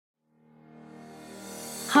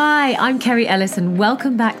Hi, I'm Kerry Ellis and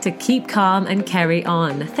welcome back to Keep Calm and Carry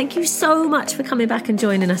On. Thank you so much for coming back and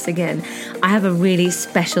joining us again. I have a really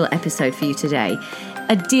special episode for you today.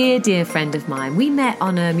 A dear friend of mine. We met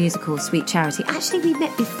on a musical, Sweet Charity. Actually, we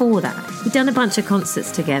met before that. We'd done a bunch of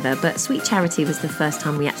concerts together, but Sweet Charity was the first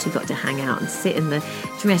time we actually got to hang out and sit in the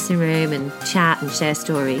dressing room and chat and share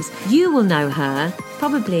stories. You will know her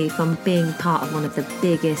probably from being part of one of the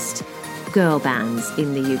biggest girl bands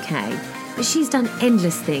in the UK. But she's done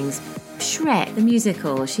endless things. Shrek, the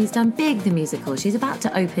musical. She's done Big, the musical. She's about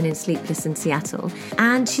to open in Sleepless in Seattle.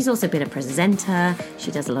 And she's also been a presenter. She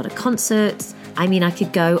does a lot of concerts. I mean, I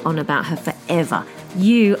could go on about her forever.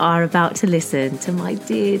 You are about to listen to my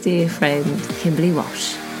dear friend, Kimberly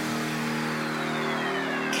Walsh.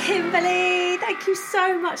 Kimberly, thank you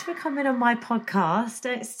so much for coming on my podcast.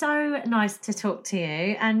 It's so nice to talk to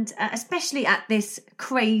you, and especially at this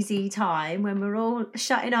crazy time when we're all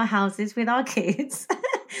shut in our houses with our kids,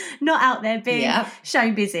 not out there being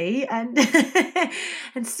show busy and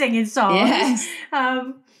and singing songs. Yes.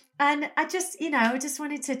 And I just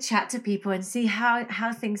wanted to chat to people and see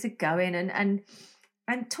how things are going and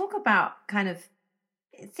talk about kind of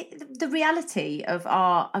the reality of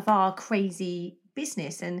our crazy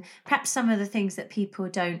business and perhaps some of the things that people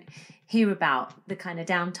don't hear about, the kind of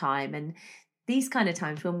downtime and these kind of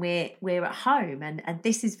times when we're at home, and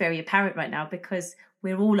this is very apparent right now because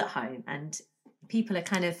we're all at home and people are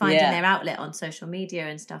kind of finding their outlet on social media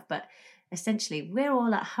and stuff, but essentially we're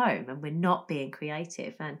all at home and we're not being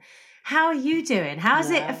creative. And how are you doing? How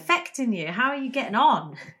is it affecting you? How are you getting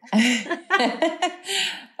on?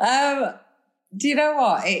 Do you know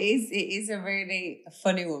what? It is a really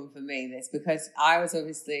funny one for me, this, because I was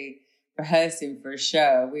obviously rehearsing for a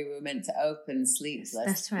show. We were meant to open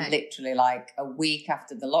Sleepless literally like a week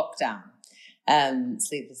after the lockdown.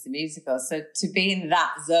 Sleepless the musical. So to be in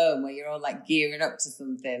that zone where you're all like gearing up to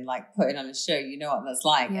something, like putting on a show, you know what that's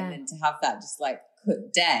like. And then to have that just like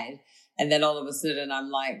cut dead, and then all of a sudden I'm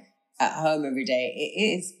like at home every day. It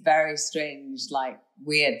is very strange, like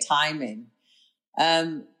weird timing.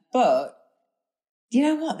 But you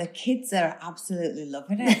know what? The kids are absolutely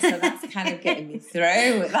loving it. So that's kind of getting me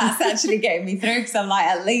through. That's actually getting me through because I'm like,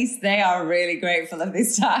 at least they are really grateful of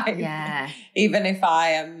this time. Yeah. Even if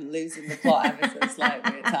I am losing the plot ever so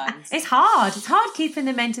slightly at times. It's hard. It's hard keeping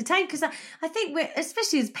them entertained because I think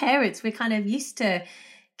especially as parents, we're kind of used to,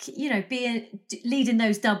 leading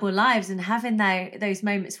those double lives and having those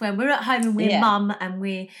moments when we're at home and we're mum and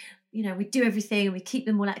we do everything and we keep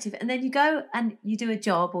them all active. And then you go and you do a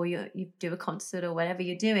job or you do a concert or whatever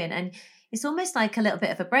you're doing. And it's almost like a little bit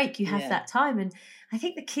of a break. You have that time. And I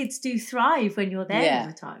think the kids do thrive when you're there all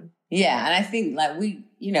the time. Yeah. And I think like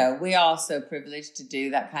we are so privileged to do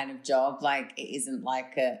that kind of job. Like it isn't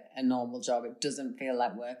like a normal job. It doesn't feel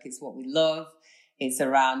like work. It's what we love. It's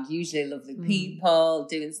around usually lovely people,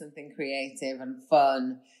 doing something creative and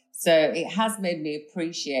fun. So it has made me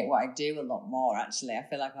appreciate what I do a lot more, actually. I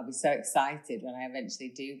feel like I'll be so excited when I eventually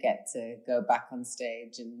do get to go back on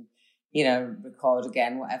stage and, record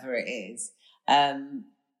again, whatever it is.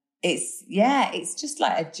 It's just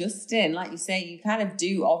like adjusting. Like you say, you kind of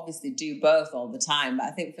obviously do both all the time. But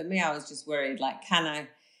I think for me, I was just worried, like, can I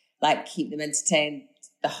like keep them entertained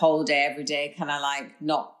the whole day, every day? Can I like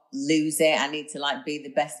not lose it? I need to like be the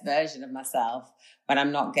best version of myself when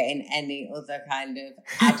I'm not getting any other kind of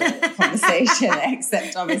adult conversation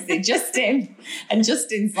except obviously Justin. And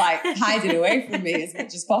Justin's like hiding away from me as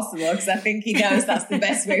much as possible because I think he knows that's the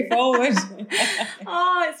best way forward.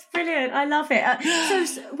 Oh, it's brilliant. I love it.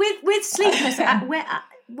 So with Sleepless,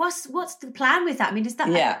 what's the plan with that? I mean, is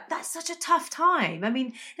that that's such a tough time? I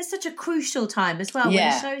mean, it's such a crucial time as well when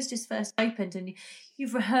the show's just first opened and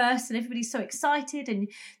you've rehearsed and everybody's so excited and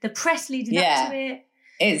the press leading up to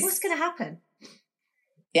it. What's going to happen?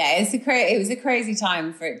 Yeah, it was a crazy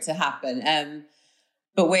time for it to happen.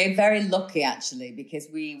 But we're very lucky actually because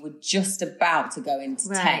we were just about to go into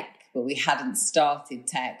tech, but we hadn't started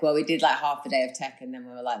tech. Well, we did like half a day of tech and then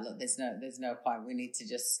we were like, look, there's no point. We need to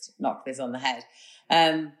just knock this on the head.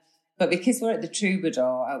 But because we're at the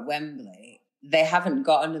Troubadour at Wembley, they haven't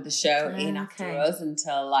got another show in after us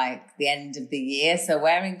until like the end of the year. So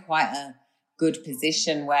we're in quite a good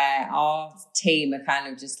position where our team are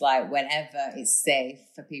kind of just like, whenever it's safe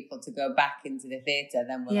for people to go back into the theatre,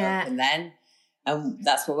 then we'll open then. And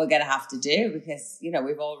that's what we're going to have to do because,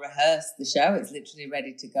 we've all rehearsed the show. It's literally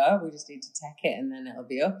ready to go. We just need to tech it and then it'll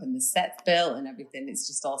be up and the set's built and everything. It's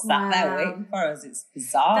just all sat there waiting for us. It's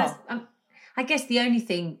bizarre. I guess the only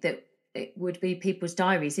thing that it would be people's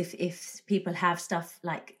diaries if people have stuff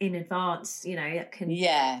like in advance, that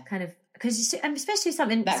can kind of because especially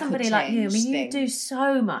somebody like you. I mean, you do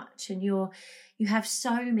so much, and you have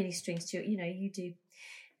so many strings to it. You know, you do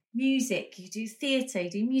music, you do theatre,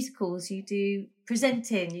 you do musicals, you do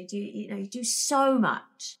presenting, you do so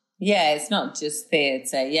much. Yeah, it's not just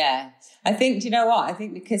theatre. Yeah, I think, do you know what? I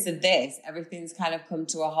think because of this, everything's kind of come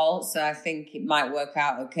to a halt. So I think it might work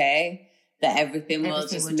out okay. That everything will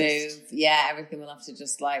just move. Yeah, everything will have to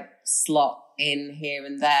just like slot in here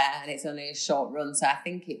and there, and it's only a short run. So I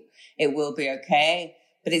think it will be okay.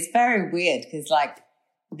 But it's very weird because like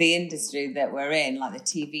the industry that we're in, like the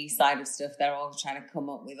TV side of stuff, they're all trying to come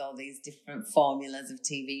up with all these different formulas of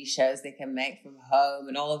TV shows they can make from home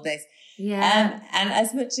and all of this. Yeah. And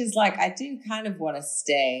as much as like I do kind of want to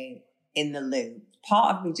stay in the loop,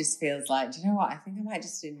 part of me just feels like, do you know what? I think I might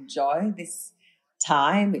just enjoy this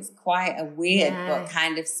time. It's quite a weird but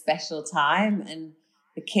kind of special time, and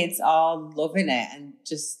the kids are loving it and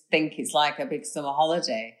just think it's like a big summer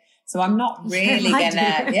holiday. So I'm not really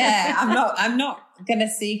I'm not gonna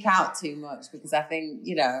seek out too much, because I think,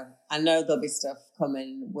 you know, I know there'll be stuff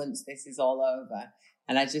coming once this is all over.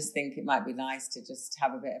 And I just think it might be nice to just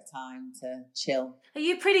have a bit of time to chill. Are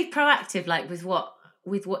you pretty proactive, like with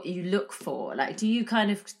what you look for? Like, do you kind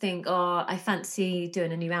of think, oh, I fancy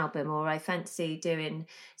doing a new album, or I fancy doing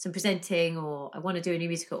some presenting, or I want to do a new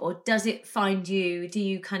musical? Or does it find you? Do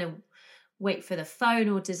you kind of wait for the phone,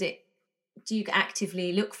 or do you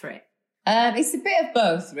actively look for it? It's a bit of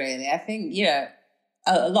both, really. I think, you know,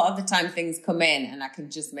 a lot of the time things come in and I can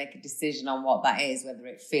just make a decision on what that is, whether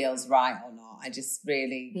it feels right or not. I just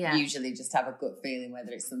really usually just have a gut feeling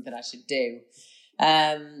whether it's something I should do.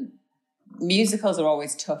 Musicals are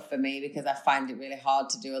always tough for me because I find it really hard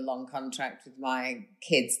to do a long contract with my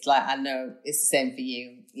kids. Like, I know it's the same for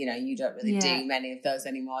you. You know, you don't really do many of those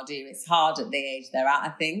anymore, do you? It's hard at the age they're at, I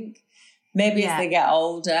think. Maybe as they get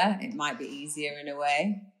older, it might be easier in a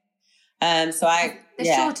way. The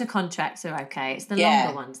shorter contracts are okay. It's the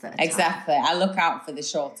longer ones that are exactly. I look out for the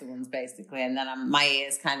shorter ones basically, and then my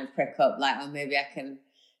ears kind of prick up like, oh, maybe I can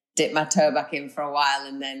dip my toe back in for a while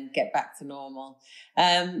and then get back to normal.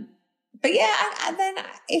 But yeah, and then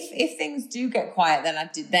if things do get quiet,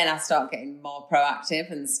 then I start getting more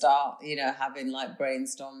proactive and start, you know, having like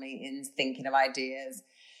brainstorm meetings, thinking of ideas.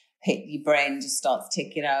 Your brain just starts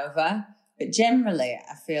ticking over. But generally,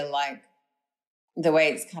 I feel like the way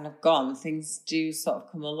it's kind of gone, things do sort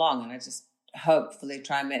of come along, and I just hopefully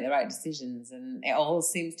try and make the right decisions, and it all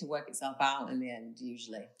seems to work itself out in the end,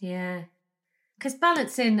 usually. Yeah. Because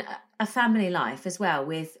balancing a family life as well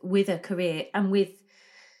with a career, and with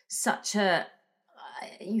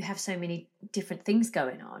you have so many different things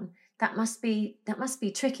going on, that must be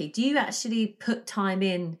tricky. Do you actually put time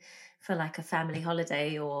in for like a family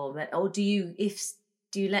holiday, or do you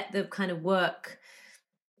let the kind of work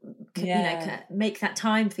you know, make that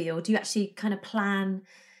time for you, or do you actually kind of plan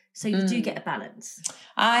so you do get a balance?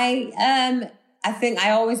 I think I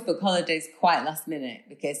always book holidays quite last minute,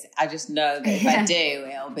 because I just know that if I do,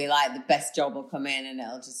 it'll be like the best job will come in and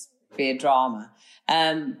it'll just be a drama.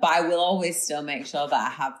 But I will always still make sure that I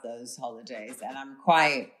have those holidays, and I'm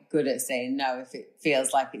quite good at saying no if it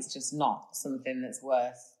feels like it's just not something that's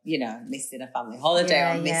worth, you know, missing a family holiday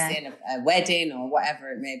or missing a wedding or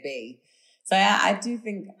whatever it may be. So I do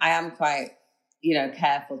think I am quite, you know,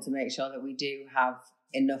 careful to make sure that we do have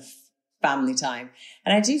enough family time.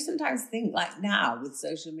 And I do sometimes think, like now with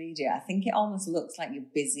social media, I think it almost looks like you're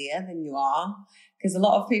busier than you are. Because a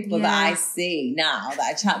lot of people that I see now that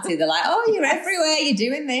I chat to, they're like, oh, you're everywhere, you're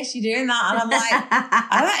doing this, you're doing that. And I'm like,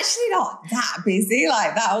 I'm actually not that busy.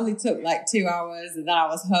 Like, that only took like 2 hours and then I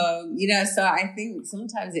was home, you know. So I think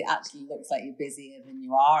sometimes it actually looks like you're busier than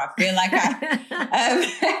you are. I feel like I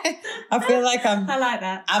like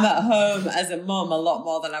that. I'm at home as a mum a lot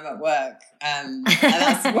more than I'm at work. And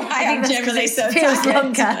that's why I'm generally so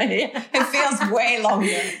tired. It feels way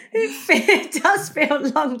longer. It does feel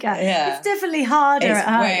longer. Yeah. It's definitely harder at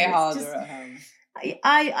home. It's way harder at home.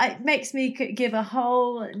 It makes me give a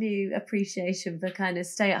whole new appreciation for kind of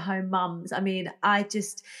stay-at-home mums. I mean, I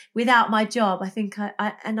just, without my job, I think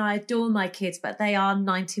I adore my kids, but they are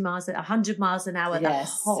 100 miles an hour the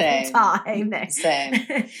whole time. Same.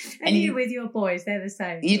 and you with your boys, they're the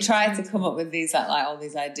same. You try to come up with these like all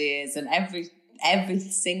these ideas, and every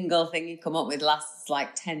single thing you come up with lasts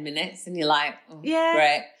like 10 minutes, and you're like,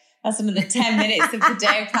 great. That's another 10 minutes of the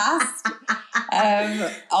day passed.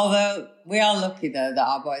 Although we are lucky, though, that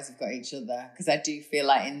our boys have got each other, because I do feel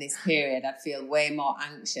like in this period I'd feel way more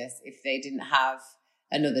anxious if they didn't have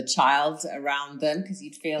another child around them, because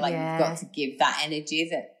you'd feel like you've got to give that energy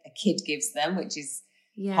that a kid gives them, which is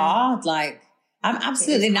hard. Like, I'm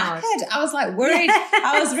absolutely knackered. I was like worried.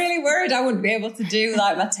 I was really worried I wouldn't be able to do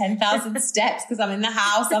like my 10,000 steps because I'm in the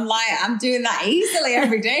house. I'm doing that easily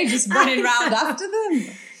every day, just running around after them.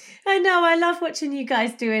 I know. I love watching you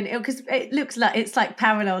guys doing it because it looks like it's like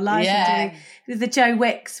parallel life. Yeah. Doing with the Joe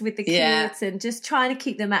Wicks with the kids and just trying to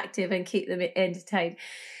keep them active and keep them entertained.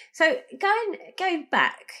 So going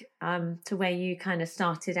back to where you kind of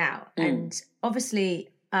started out, and obviously,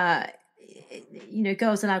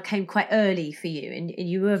 Girls Aloud came quite early for you, and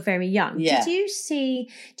you were very young. Yeah.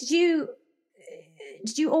 Did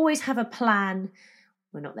you always have a plan?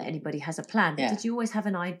 Well, not that anybody has a plan, but did you always have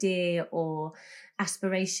an idea or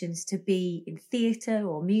aspirations to be in theatre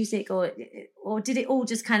or music, or did it all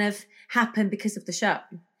just kind of happen because of the show?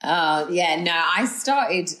 Oh, yeah, no, I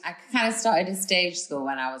kind of started a stage school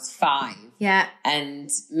when I was 5. Yeah. And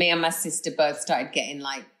me and my sister both started getting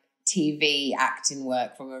like TV acting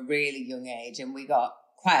work from a really young age, and we got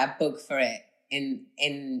quite a bug for it in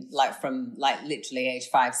like from like literally age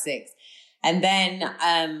 5, 6. And then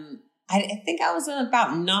I think I was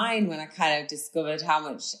about 9 when I kind of discovered how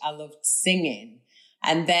much I loved singing.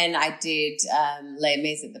 And then I did Les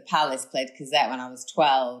Mis at the Palace, played Cosette when I was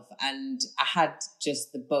 12, and I had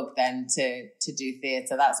just the bug then to do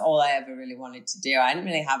theatre. That's all I ever really wanted to do. I didn't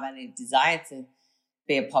really have any desire to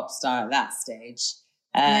be a pop star at that stage.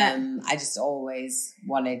 I just always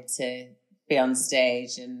wanted to be on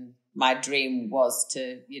stage, and my dream was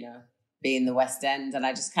to, be in the West End, and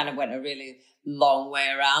I just kind of went a really long way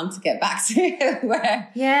around to get back to where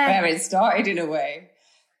it started in a way.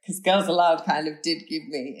 Because Girls Aloud kind of did give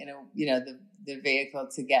me, the vehicle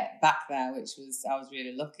to get back there, I was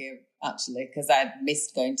really lucky actually, because I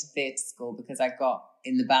missed going to theatre school because I got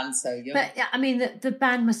in the band so young. But I mean, the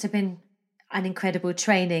band must have been an incredible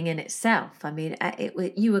training in itself. I mean,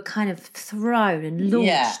 you were kind of thrown and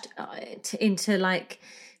launched into like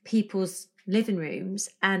people's living rooms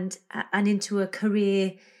and into a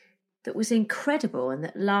career that was incredible and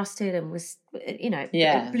that lasted and was,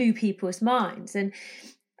 it blew people's minds. And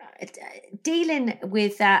dealing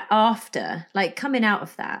with that after, like coming out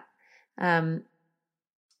of that,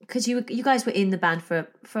 because you guys were in the band for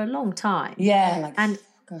a long time. Yeah,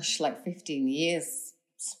 like 15 years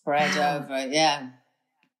spread over. Yeah,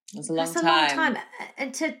 it was a long time. That's a long time.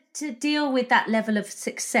 And to deal with that level of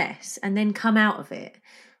success and then come out of it,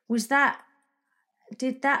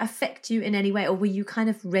 did that affect you in any way, or were you kind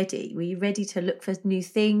of ready? Were you ready to look for new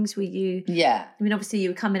things? Were you? Yeah. I mean, obviously you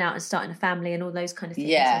were coming out and starting a family and all those kind of things.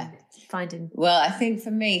 Yeah. Finding. Well, I think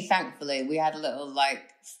for me, thankfully, we had a little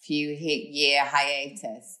year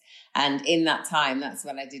hiatus. And in that time, that's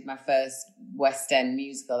when I did my first West End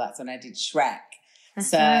musical. That's when I did Shrek.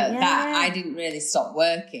 That's right. I didn't really stop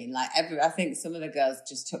working. I think some of the girls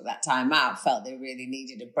just took that time out, felt they really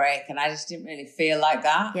needed a break, and I just didn't really feel like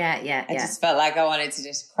that. I just felt like I wanted to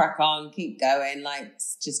just crack on, keep going,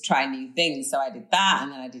 just try new things. So I did that,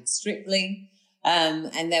 and then I did Strictly,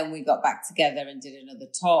 and then we got back together and did another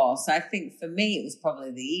tour. So I think for me it was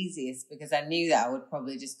probably the easiest because I knew that I would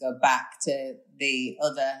probably just go back to the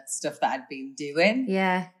other stuff that I'd been doing.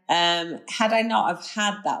 Yeah. Had I not have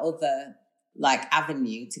had that other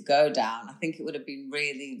avenue to go down, I think it would have been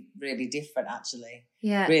really, really different actually.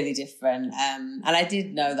 Yeah. Really different. And I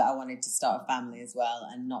did know that I wanted to start a family as well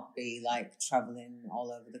and not be traveling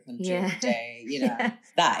all over the country every day.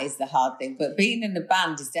 That is the hard thing. But being in the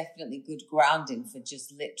band is definitely good grounding for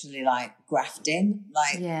just literally grafting.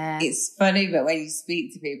 It's funny, but when you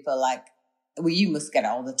speak to people you must get it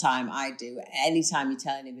all the time. I do. Anytime you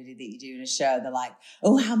tell anybody that you're doing a show, they're like,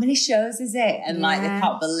 oh, how many shows is it? And they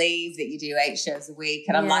can't believe that you do 8 shows a week.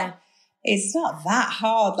 And I'm like, it's not that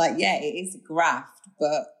hard. it is a graft,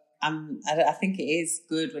 but I think it is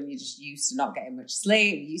good when you're just used to not getting much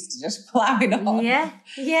sleep, used to just plowing on. Yeah.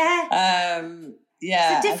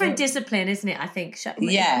 It's a different discipline, isn't it? I think.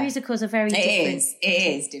 Musicals are very different.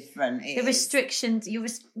 It is different. The restrictions, you're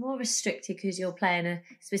more restricted because you're playing a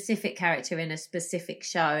specific character in a specific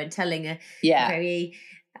show and telling a very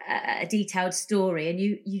detailed story, and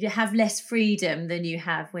you have less freedom than you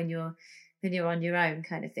have when you're on your own,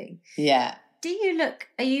 kind of thing. Yeah. Do you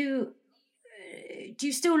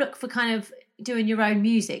still look for kind of doing your own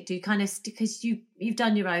music? Do you kind of, because you've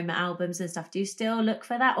done your own albums and stuff, do you still look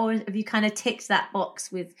for that, or have you kind of ticked that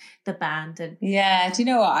box with the band? And do you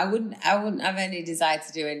know what, I wouldn't have any desire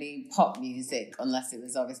to do any pop music unless it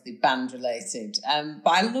was obviously band related,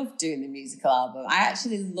 but I love doing the musical album. I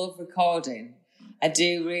actually love recording. I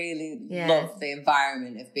do really love the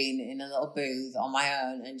environment of being in a little booth on my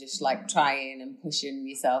own and just trying and pushing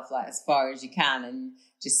yourself as far as you can and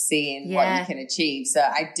just seeing what you can achieve. So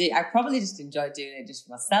I probably just enjoy doing it just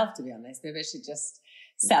for myself, to be honest. Maybe I should just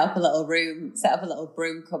set up a little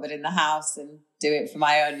broom cupboard in the house and do it for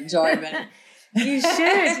my own enjoyment. You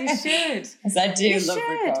should. As I do love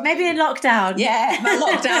recording. Maybe in lockdown. Yeah, my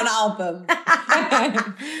lockdown album.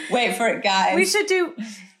 Wait for it, guys. We should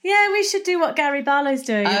do what Gary Barlow's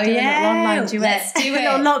doing. Oh, do yeah. A little online duet. Let's do a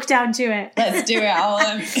little lockdown duet. Let's do it.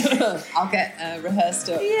 I'll get rehearsed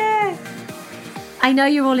up. Yeah. I know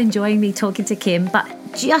you're all enjoying me talking to Kim, but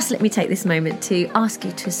just let me take this moment to ask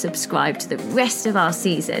you to subscribe to the rest of our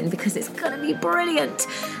season because it's going to be brilliant.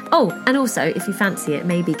 Oh, and also, if you fancy it,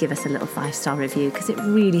 maybe give us a little 5-star review because it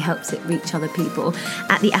really helps it reach other people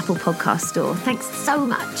at the Apple Podcast Store. Thanks so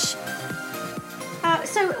much.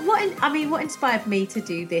 So what inspired me to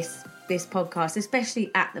do this podcast,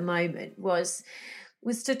 especially at the moment, was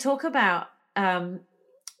to talk about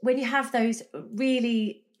when you have those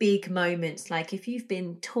really big moments, like if you've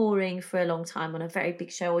been touring for a long time on a very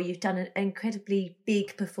big show, or you've done an incredibly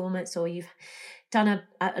big performance, or you've done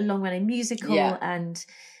a long-running musical, and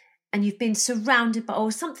you've been surrounded by,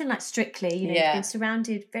 or something like Strictly, you've been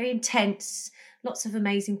surrounded, very intense, lots of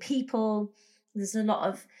amazing people. There's a lot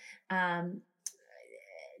of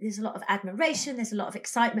admiration. There's a lot of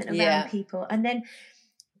excitement around people, and then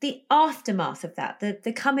the aftermath of that,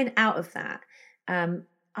 the coming out of that.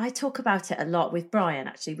 I talk about it a lot with Brian.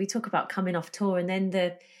 Actually, we talk about coming off tour, and then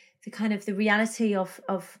the kind of the reality of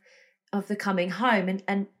the coming home,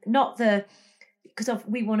 and not because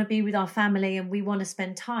we want to be with our family and we want to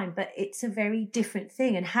spend time, but it's a very different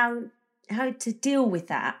thing, and how to deal with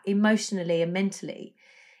that emotionally and mentally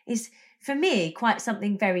is, for me, quite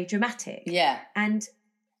something very dramatic. Yeah, and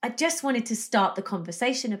I just wanted to start the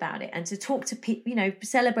conversation about it and to talk to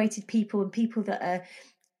celebrated people and people that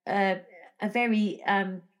are very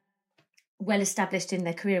well established in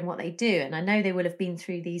their career and what they do, and I know they will have been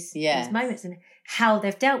through these moments and how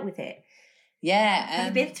they've dealt with it. Yeah, have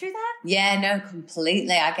you been through that? Yeah, no,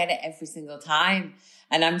 completely. I get it every single time,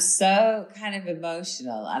 and I'm so kind of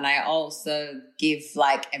emotional, and I also give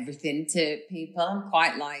like everything to people. I'm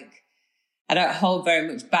quite like, I don't hold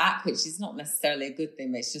very much back, which is not necessarily a good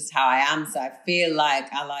thing, but it's just how I am. So I feel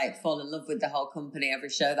like I fall in love with the whole company, every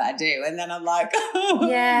show that I do. And then I'm like, I'm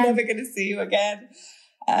never going to see you again.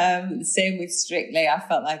 Same with Strictly. I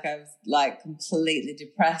felt like I was like completely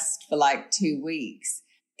depressed for like 2 weeks.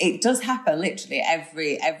 It does happen literally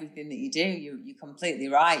everything that you do. You're completely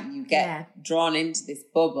right. You get drawn into this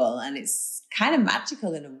bubble, and it's kind of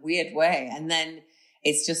magical in a weird way. And then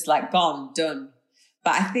it's just like gone, done.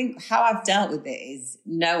 But I think how I've dealt with it is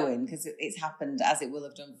knowing, because it's happened, as it will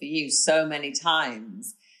have done for you, so many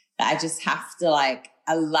times, that I just have to like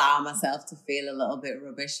allow myself to feel a little bit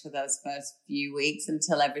rubbish for those first few weeks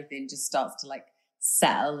until everything just starts to like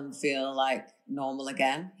settle and feel like normal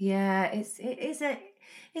again. Yeah,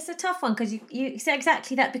 it's a tough one, because you say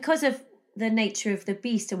exactly that, because of the nature of the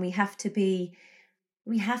beast, and we have to be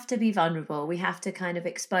vulnerable. We have to kind of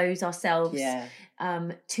expose ourselves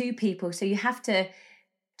to people. So you have to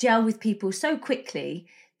gel with people so quickly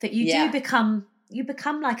that you do become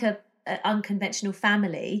like a unconventional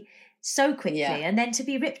family so quickly, and then to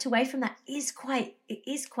be ripped away from that is quite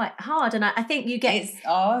hard. And I think it's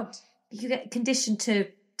odd. You get conditioned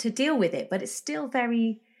to deal with it, but it's still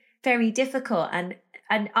very, very difficult. And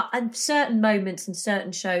certain moments and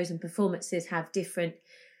certain shows and performances have different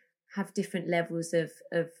levels of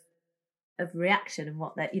reaction, and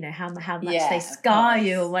what that, how much they scar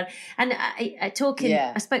you, or what. And I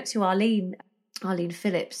spoke to Arlene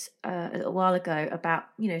Phillips a little while ago about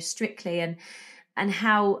Strictly and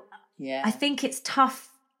how I think it's tough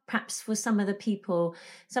perhaps for some of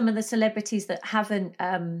the celebrities that haven't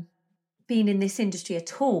been in this industry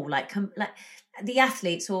at all, like the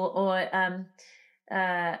athletes or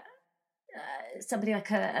somebody like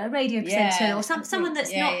a radio presenter or someone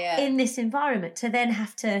that's not in this environment, to then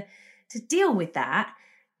have to deal with that,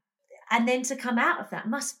 and then to come out of that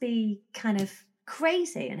must be kind of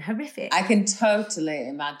crazy and horrific. I can totally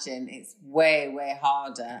imagine it's way, way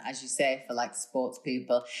harder, as you say, for like sports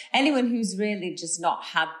people. Anyone who's really just not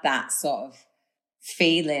had that sort of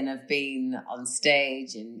feeling of being on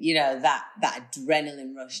stage and, that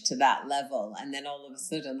adrenaline rush to that level. And then all of a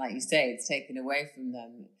sudden, like you say, it's taken away from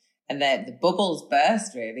them. And the bubbles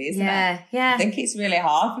burst, really, isn't it? Yeah. I think it's really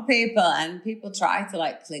hard for people, and people try to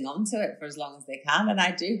like cling on to it for as long as they can. And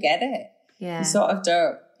I do get it. Yeah.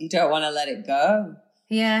 You don't want to let it go.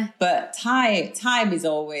 Yeah. But time is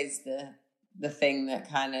always the thing that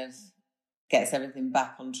kind of gets everything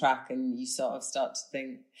back on track, and you sort of start to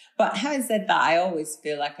think. But having said that, I always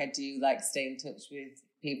feel like I do like stay in touch with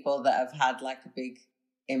people that have had like a big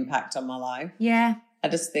impact on my life. Yeah. I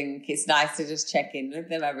just think it's nice to just check in with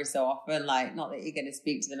them every so often. Like, not that you're going to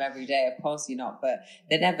speak to them every day, of course you're not, but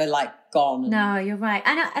they're never like gone. No, you're right.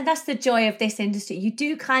 And that's the joy of this industry. You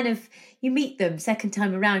do you meet them second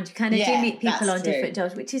time around. You kind of do meet people on different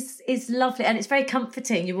jobs, which is lovely. And it's very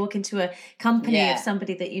comforting. You walk into a company of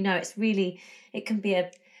somebody that you know, it can be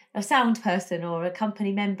a sound person or a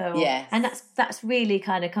company member. And that's really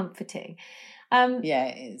kind of comforting.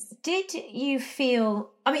 It is. Did you feel,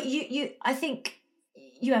 I mean, I think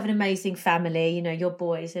you have an amazing family, you know, your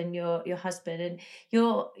boys and your husband, and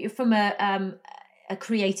you're from a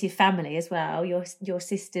creative family as well. Your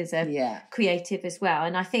sisters are creative as well.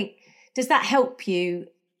 And I think, does that help you?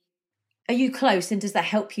 Are you close, and does that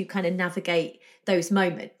help you kind of navigate those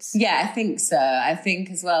moments? Yeah, I think so. I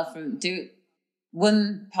think as well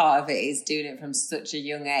one part of it is doing it from such a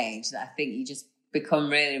young age that I think you just become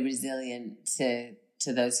really resilient to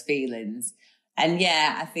those feelings. And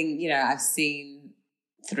I think, you know, I've seen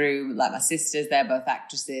through, like, my sisters, they're both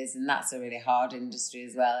actresses, and that's a really hard industry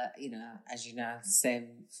as well, you know, as you know,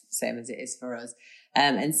 same as it is for us.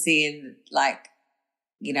 And seeing, like,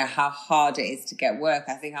 you know, how hard it is to get work.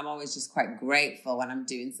 I think I'm always just quite grateful when I'm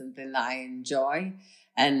doing something that I enjoy.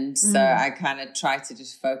 And so I kind of try to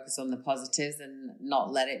just focus on the positives and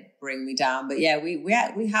not let it bring me down. But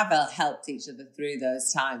we have helped each other through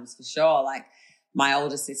those times for sure. Like, my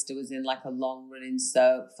older sister was in like a long running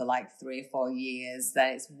soap for like 3 or 4 years.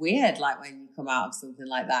 Then it's weird, like, when you come out of something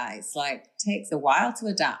like that, it's like, takes a while to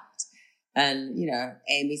adapt. And, you know,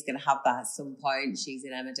 Amy's going to have that at some point. She's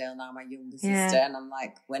in Emmerdale now, my younger sister. And I'm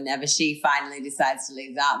like, whenever she finally decides to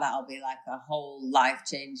leave that'll be like a whole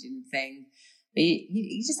life-changing thing. But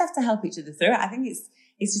you just have to help each other through it. I think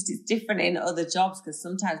it's different in other jobs, because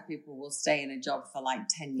sometimes people will stay in a job for like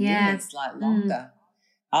 10 years, like longer.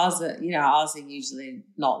 Ours are usually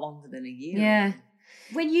not longer than a year. Yeah.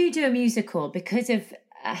 When you do a musical, because of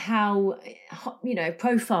how, you know,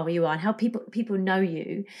 profile you are and how people know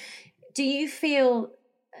you, do you feel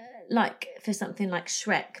like, for something like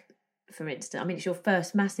Shrek, for instance, I mean, it's your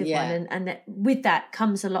first massive one, and that with that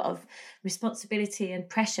comes a lot of responsibility and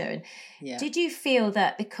pressure. And did you feel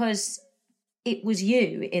that because it was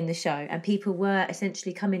you in the show and people were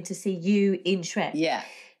essentially coming to see you in Shrek? Yeah.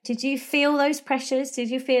 Did you feel those pressures? Did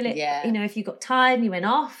you feel it? Yeah. You know, if you got tired and you went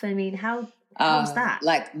off, I mean, how was that?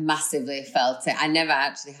 Like, massively felt it. I never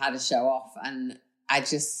actually had a show off, and I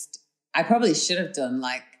probably should have done,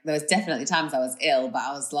 like, there was definitely times I was ill, but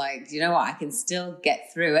I was like, you know what, I can still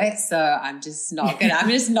get through it. So I'm just not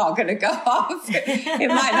gonna go off. It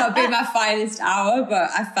might not be my finest hour, but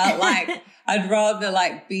I felt like I'd rather,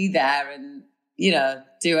 like, be there and, you know,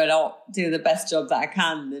 do the best job that I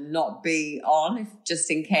can than not be on, just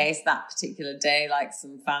in case that particular day, like,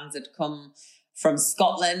 some fans had come from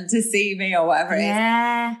Scotland to see me or whatever it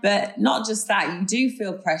is. But not just that, you do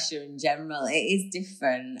feel pressure in general. It is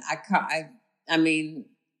different. I mean,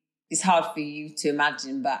 it's hard for you to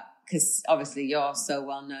imagine, but because obviously you're so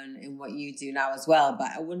well known in what you do now as well.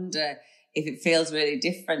 But I wonder if it feels really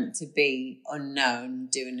different to be unknown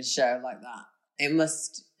doing a show like that. It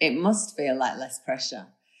must feel like less pressure.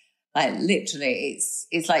 Like, literally,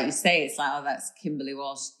 it's like you say, it's like, oh, that's Kimberly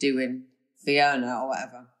Walsh doing Fiona or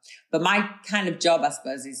whatever. But my kind of job, I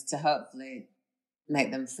suppose, is to hopefully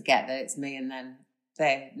make them forget that it's me, and then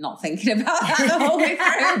they're not thinking about that the whole way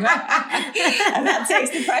through. And that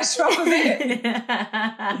takes the pressure off of it.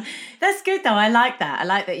 That's good, though. I like that. I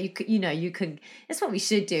like that you can. That's what we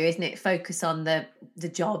should do, isn't it? Focus on the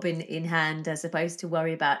job in hand, as opposed to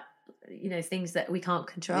worry about, you know, things that we can't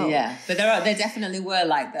control. Yeah, but there definitely were,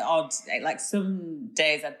 like, the odd, like, some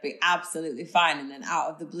days I'd be absolutely fine, and then out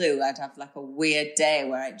of the blue I'd have like a weird day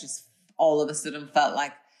where it just all of a sudden felt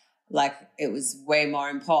like it was way more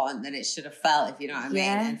important than it should have felt, if you know what I mean.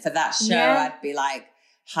 And for that show I'd be like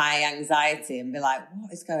high anxiety and be like,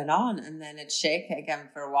 what is going on? And then I'd shake it again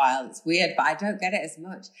for a while. It's weird, but I don't get it as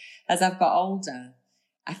much as I've got older.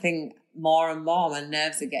 I think more and more my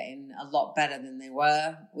nerves are getting a lot better than they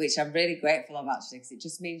were, which I'm really grateful of, actually, because it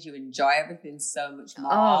just means you enjoy everything so much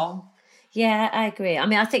more. Oh, yeah, I agree. I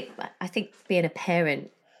mean, I think being a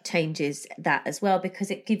parent changes that as well,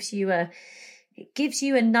 because it gives you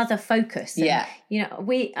another focus. And, you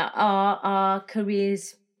know, our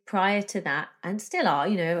careers prior to that, and still are,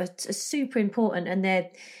 you know, are super important, and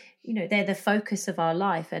they're the focus of our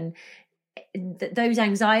life. And those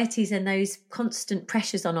anxieties and those constant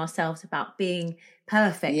pressures on ourselves about being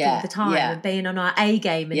perfect all the time and being on our A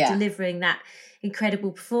game and delivering that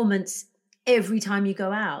incredible performance every time you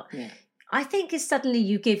go out. I think if suddenly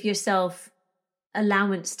you give yourself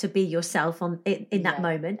allowance to be yourself in that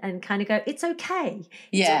moment, and kind of go, it's okay.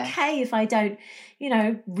 Yeah. It's okay if I don't,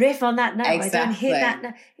 riff on that note. Exactly. I don't hit that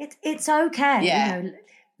note. It's okay. Yeah.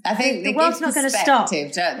 I think the world's not going to stop.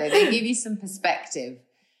 Don't they? They give you some perspective.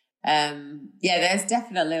 There's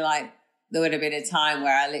definitely there would have been a time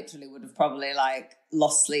where I literally would have probably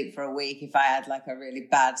lost sleep for a week if I had a really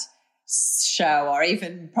bad show, or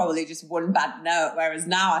even probably just one bad note, whereas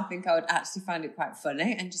now I think I would actually find it quite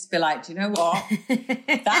funny and just be like, do you know what,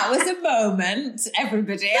 that was a moment,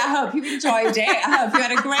 everybody, I hope you enjoyed it, I hope you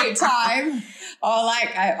had a great time. Or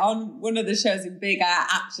on one of the shows in Big, I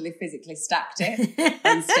actually physically stacked it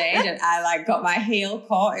on stage, and I got my heel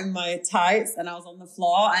caught in my tights and I was on the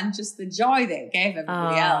floor, and just the joy that it gave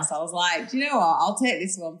everybody else, I was like, do you know what, I'll take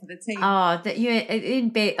this one for the team. That you in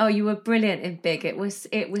Big, you were brilliant in Big. It was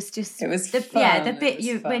fun. The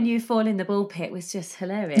bit when you fall in the ball pit was just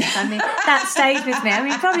hilarious. I mean, that stayed with me. I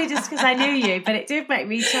mean, probably just because I knew you, but it did make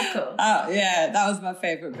me chuckle. Oh yeah, that was my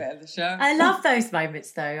favourite bit of the show. I love those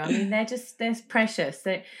moments though. I mean, they're precious.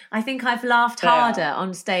 I think I've laughed harder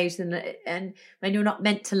on stage and when you're not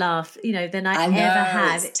meant to laugh, than I ever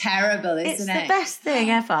had. It's terrible, isn't it? It's the best thing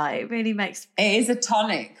ever. It really makes. It is a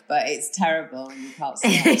tonic, but it's terrible when you can't see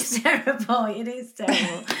it. It's terrible. It is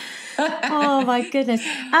terrible. Oh my goodness.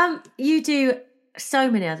 You do so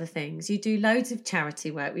many other things. You do loads of charity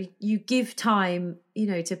work. You give time,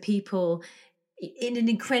 to people in an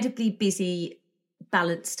incredibly busy,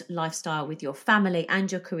 balanced lifestyle with your family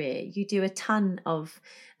and your career. You do a ton of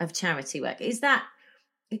charity work. Is that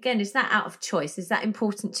out of choice? Is that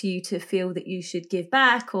important to you to feel that you should give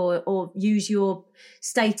back or use your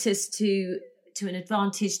status to an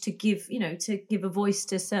advantage to give a voice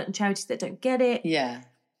to certain charities that don't get it? Yeah,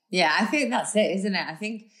 I think that's it, isn't it? I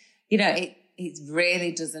think, it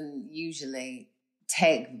really doesn't usually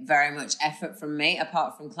take very much effort from me,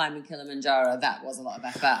 apart from climbing Kilimanjaro. That was a lot of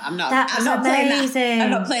effort. I'm not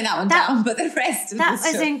playing that one down, but the rest of the stuff.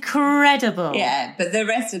 That was incredible. Yeah, but the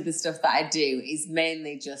rest of the stuff that I do is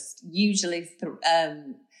mainly just usually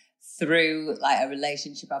through a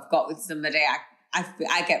relationship I've got with somebody.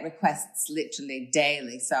 I get requests literally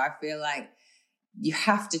daily, so I feel like you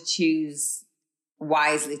have to choose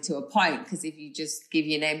wisely to a point, because if you just give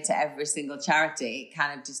your name to every single charity, it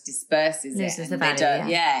kind of just disperses it. Loses the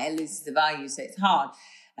value. It loses the value, so it's hard.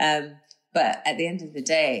 But at the end of the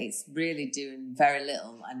day, it's really doing very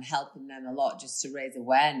little and helping them a lot just to raise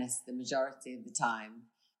awareness the majority of the time.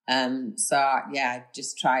 I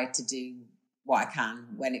just try to do what I can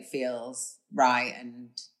when it feels right and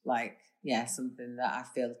something that I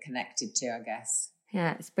feel connected to, I guess.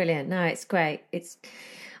 Yeah, it's brilliant. No, it's great.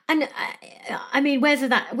 And I mean,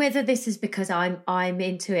 whether this is because I'm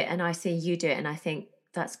into it and I see you do it and I think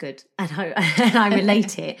that's good and I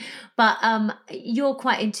relate it, but you're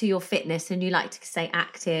quite into your fitness and you like to stay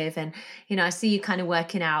active, and I see you kind of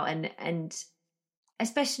working out and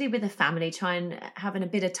especially with a family, having a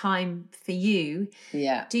bit of time for you.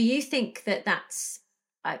 Yeah. Do you think that's?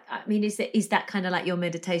 I mean, is that kind of like your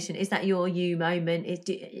meditation? Is that your you moment?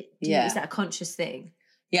 Is that a conscious thing?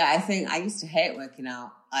 Yeah, I think I used to hate working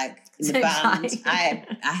out, in the band.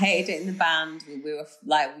 I hated it in the band. We were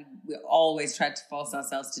we always tried to force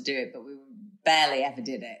ourselves to do it, but we barely ever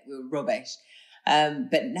did it. We were rubbish.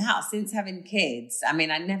 But now, since having kids, I mean,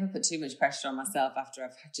 I never put too much pressure on myself after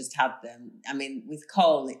I've just had them. I mean, with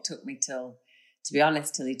Cole, it took me till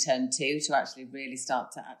he turned 2 to actually really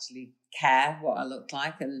start to actually care what I looked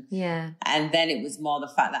like. And then it was more the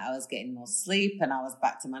fact that I was getting more sleep and I was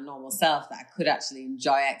back to my normal self, that I could actually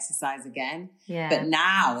enjoy exercise again. Yeah. But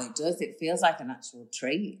now it feels like an actual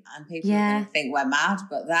treat, and people are going to think we're mad,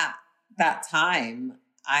 but that time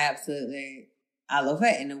I love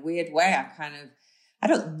it in a weird way. I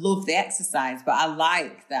don't love the exercise, but I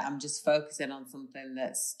like that I'm just focusing on something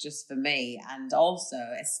that's just for me. And also,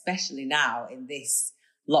 especially now in this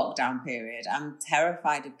lockdown period, I'm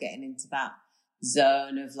terrified of getting into that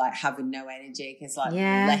zone of having no energy, because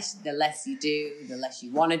the less you do, the less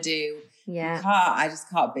you want to do. Yeah. I just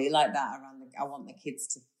can't be like that around I want the kids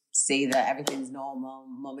to see that everything's normal.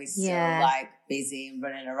 Mummy's still busy and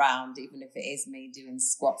running around, even if it is me doing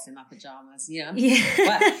squats in my pajamas,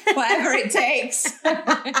 whatever it takes.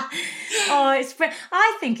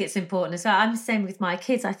 I think it's important as well. I'm the same with my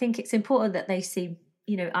kids. I think it's important that they see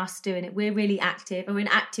us doing it. We're really active, and we're an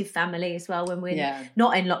active family as well. When we're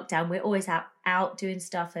not in lockdown, we're always out doing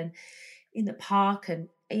stuff and in the park and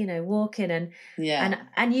walking and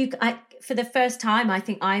for the first time, I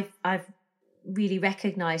think I've really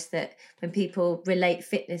recognized that when people relate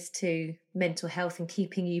fitness to mental health and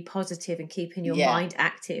keeping you positive and keeping your mind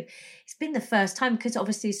active, it's been the first time, because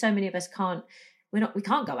obviously so many of us we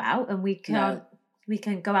can't go out and we can't we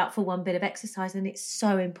can go out for one bit of exercise, and it's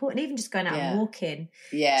so important. Even just going out and walking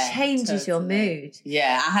changes your mood.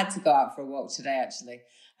 Yeah, I had to go out for a walk today, actually.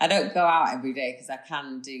 I don't go out every day because I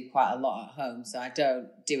can do quite a lot at home, so I don't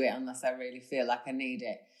do it unless I really feel like I need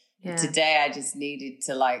it. Yeah. Today I just needed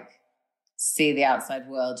to like see the outside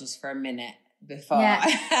world just for a minute before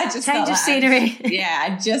I just change of scenery.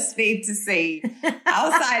 I just need to see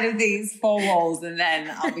outside of these four walls, and then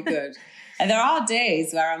I'll be good. And there are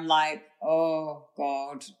days where I'm like, oh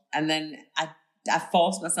God, and then I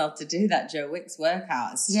force myself to do that Joe Wicks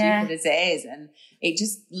workout, as stupid as it is, and it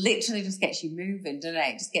just literally just gets you moving, doesn't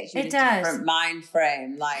it? It just gets you in a different mind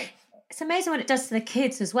frame. Like, it's amazing what it does to the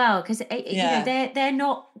kids as well, because you know, they're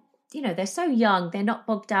not, you know, they're so young, they're not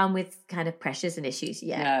bogged down with kind of pressures and issues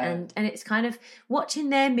yet, and it's kind of watching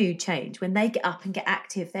their mood change when they get up and get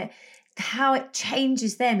active. How it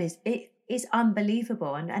changes them is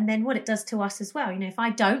unbelievable, and then what it does to us as well. You know, if I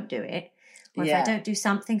don't do it, or if I don't do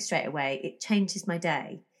something straight away, it changes my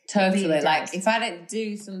day. Totally. Really, like if I didn't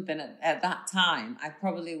do something at that time, I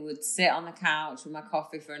probably would sit on the couch with my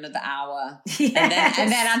coffee for another hour. Yes.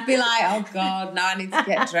 And then I'd be like, oh God, now I need to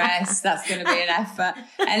get dressed. That's going to be an effort.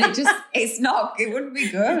 And it wouldn't be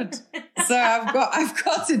good. So I've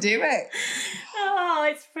got to do it. Oh,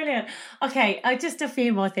 it's brilliant. Okay, just a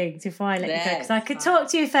few more things before I let you go, because I could talk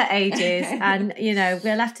to you for ages, and you know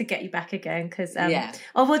we'll have to get you back again because,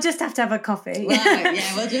 or we'll just have to have a coffee. Right,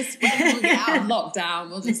 we'll just when we get out of lockdown,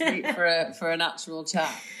 we'll just meet for an actual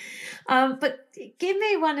chat. But give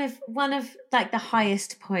me one of like the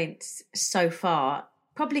highest points so far,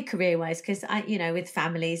 probably career wise, because I, you know, with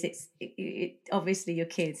families, it's obviously your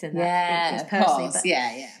kids and that is personally, of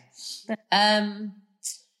course, but,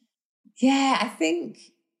 I think,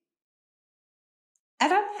 I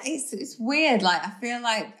don't know, it's weird. Like, I feel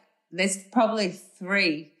like there's probably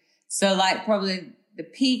three. So, like, probably the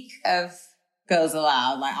peak of Girls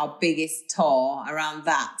Aloud, like our biggest tour around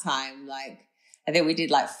that time, like, I think we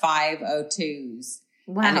did like 502s.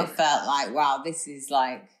 Wow. And it felt like, wow, this is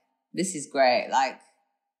great. Like,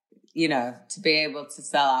 you know, to be able to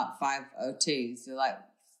sell out 502s, like,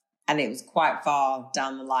 and it was quite far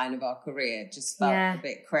down the line of our career. It just felt a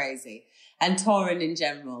bit crazy. And touring in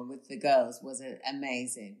general with the girls was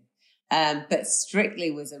amazing. But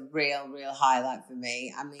Strictly was a real highlight for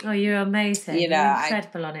me. I mean, oh, you're amazing. You know, you're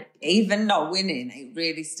incredible on it. Even not winning, it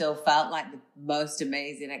really still felt like the most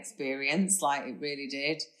amazing experience. Like, it really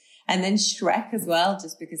did. And then Shrek as well,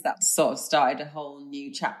 just because that sort of started a whole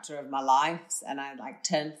new chapter of my life. And I like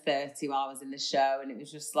turned 30 while I was in the show, and it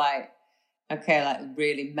was just like, okay, like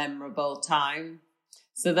really memorable time.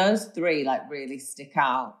 So those three like really stick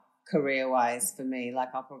out career-wise for me. Like,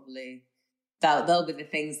 I'll probably, they'll be the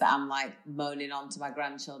things that I'm like moaning on to my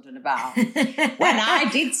grandchildren about. When I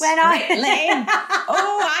did Strictly,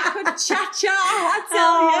 I could cha-cha, I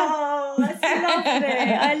tell you. Oh, that's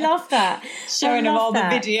lovely. I love that. Showing them all the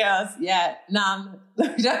videos. Yeah, Nan,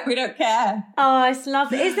 we don't care. Oh, it's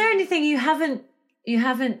lovely. Is there anything you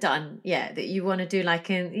haven't done yet that you want to do? Like,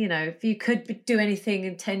 in, you know, if you could do anything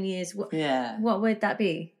in 10 years, what would that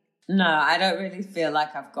be? No, I don't really feel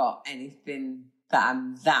like I've got anything that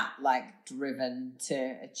I'm that like driven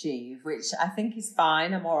to achieve, which I think is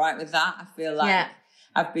fine. I'm all right with that. I feel like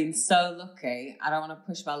I've been so lucky. I don't want to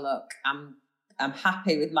push my luck. I'm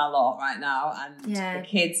happy with my lot right now, and the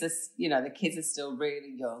kids are still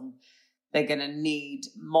really young. They're going to need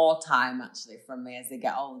more time actually from me as they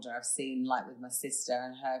get older. I've seen, like, with my sister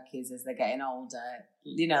and her kids as they're getting older,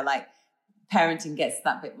 you know, like, parenting gets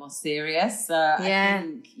that bit more serious. So I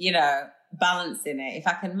think, you know, balancing it, if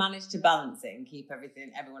I can manage to balance it and keep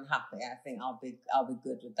everyone happy, I think I'll be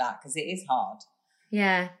good with that, because it is hard.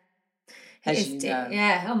 Yeah. As you know.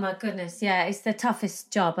 Yeah. Oh my goodness. Yeah. It's the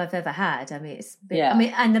toughest job I've ever had. I mean, it's been, I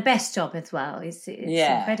mean, and the best job as well. It's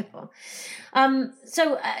incredible.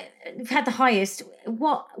 So we've had the highest.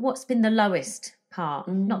 What's been the lowest part?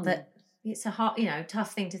 Not that it's a hard, you know,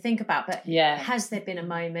 tough thing to think about, but has there been a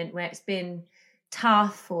moment where it's been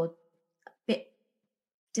tough or a bit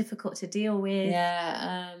difficult to deal with?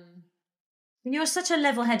 Yeah. And you're such a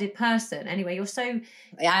level-headed person. Anyway, you're so...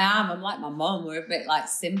 Yeah, I am. I'm like my mum. We're a bit like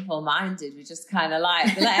simple-minded. We just kind of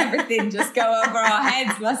like let everything just go over our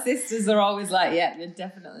heads. My sisters are always like, yeah, you're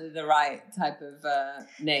definitely the right type of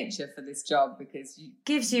nature for this job, because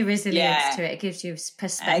gives you resilience to it. It gives you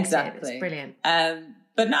perspective. Exactly. It's brilliant.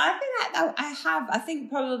 But no, I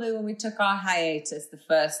think probably when we took our hiatus, the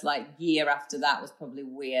first like year after that was probably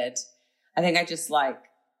weird. I think I just like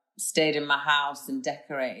stayed in my house and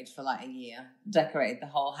decorated for like a year. Decorated the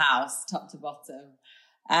whole house, top to bottom.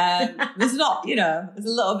 There's not, you know, there's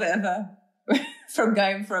a little bit of from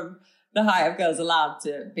going from the height of Girls Aloud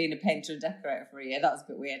to being a painter and decorator for a year. That was a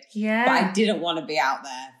bit weird. Yeah. But I didn't want to be out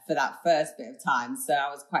there for that first bit of time. So I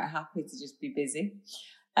was quite happy to just be busy.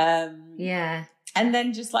 Yeah. And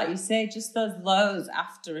then just like you say, just those lows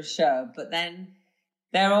after a show, but then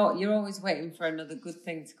you're always waiting for another good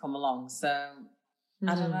thing to come along. So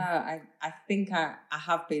I don't know. I think I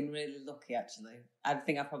have been really lucky, actually. I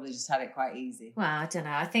think I probably just had it quite easy. Well, I don't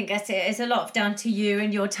know. I think it's a lot down to you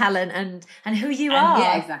and your talent and who you are.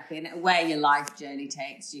 Yeah, exactly. And where your life journey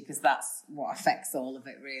takes you, because that's what affects all of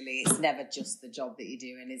it, really. It's never just the job that you're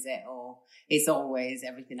doing, is it? Or it's always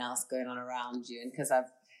everything else going on around you. And because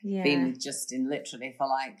I've been with Justin literally for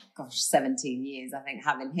 17 years, I think,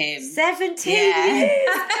 having him. 17 years?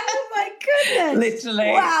 Oh my goodness.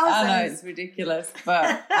 Literally. Wow. I know, it's ridiculous.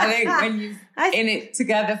 But I think when you're in it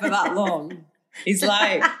together for that long, he's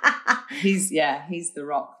like, he's the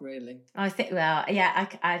rock, really. I think,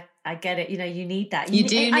 I get it. You know, you need that. You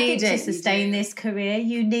do need it. To sustain this career,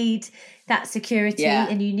 you need that security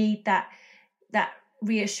and you need that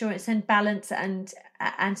reassurance and balance and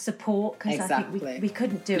support, because I think we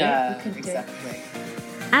couldn't do it. We couldn't do it.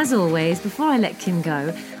 As always, before I let Kim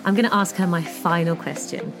go, I'm going to ask her my final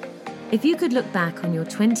question. If you could look back on your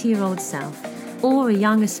 20-year-old self or a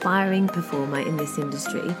young aspiring performer in this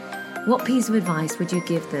industry, what piece of advice would you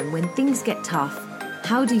give them when things get tough?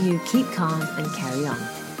 How do you keep calm and carry on?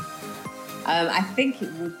 I think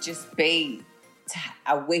it would just be,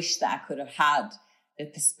 I wish that I could have had the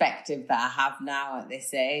perspective that I have now at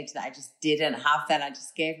this age that I just didn't have then. I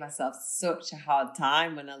just gave myself such a hard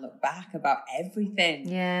time when I look back about everything.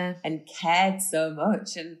 Yeah. And cared so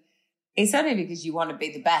much. And it's only because you want to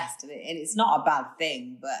be the best. And it's not a bad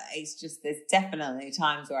thing, but it's just, there's definitely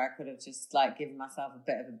times where I could have just given myself a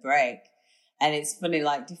bit of a break. And it's funny,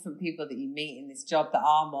 different people that you meet in this job that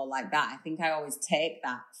are more like that, I think I always take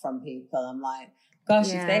that from people. I'm like,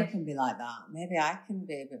 gosh, if they can be like that, maybe I can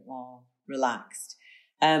be a bit more relaxed.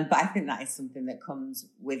 But I think that is something that comes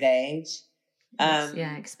with age.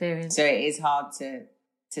 Experience. So it is hard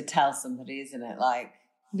to tell somebody, isn't it?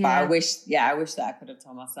 But I wish that I could have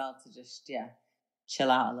told myself to just,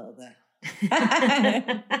 chill out a little bit.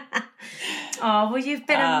 Oh, well, you've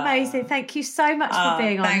been amazing. Thank you so much for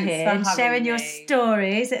being on here and sharing your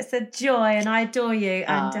stories. It's a joy and I adore you.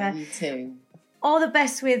 And you too. All the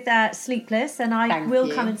best with Sleepless, and I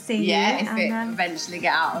will come and see you. Yeah, if it eventually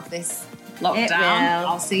get out of this lockdown,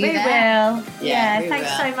 I'll see you there. We will. Yeah,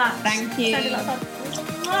 thanks so much. Thank you.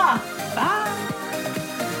 Bye.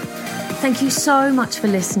 Thank you so much for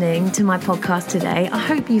listening to my podcast today. I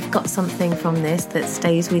hope you've got something from this that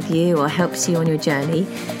stays with you or helps you on your journey.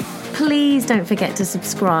 Please don't forget to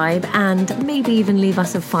subscribe and maybe even leave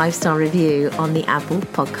us a 5-star review on the Apple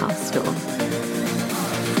Podcast Store.